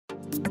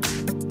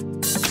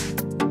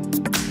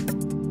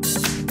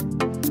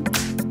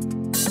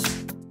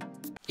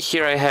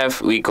Here I have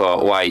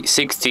WIKO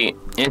Y60,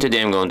 and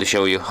today I'm going to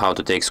show you how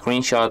to take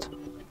screenshot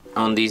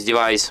on this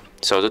device.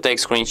 So to take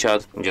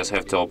screenshot, you just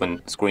have to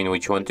open screen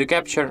which you want to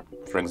capture.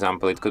 For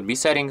example, it could be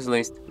settings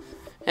list.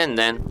 And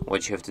then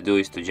what you have to do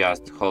is to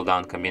just hold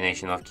down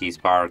combination of keys,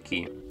 power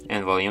key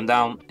and volume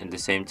down at the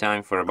same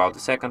time for about a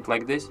second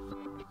like this.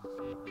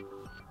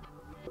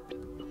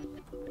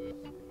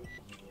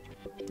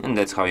 And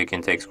that's how you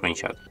can take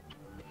screenshot.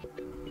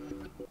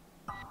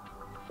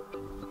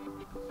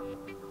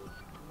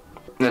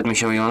 Let me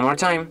show you one more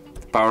time.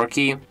 Power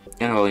key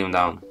and volume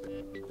down.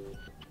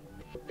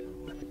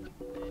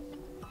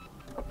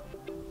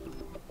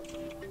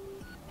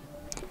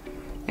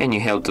 And you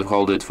have to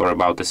hold it for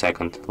about a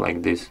second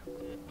like this.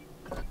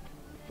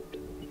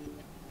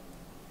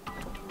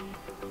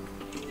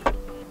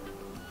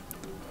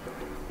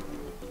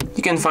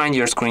 You can find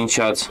your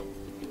screenshots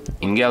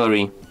in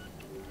gallery,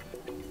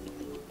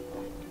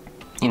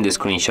 in the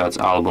screenshots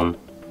album,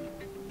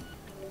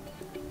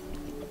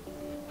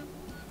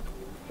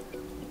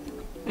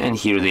 and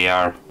here they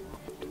are,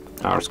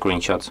 our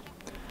screenshots.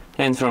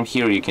 And from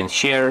here you can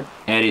share,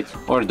 edit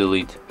or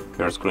delete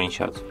your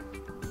screenshots.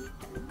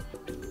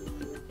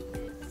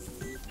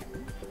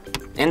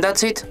 And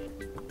that's it.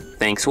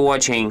 Thanks for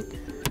watching.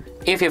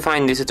 If you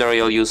find this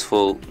tutorial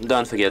useful,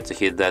 don't forget to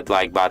hit that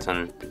like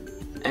button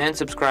and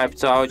subscribe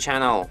to our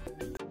channel.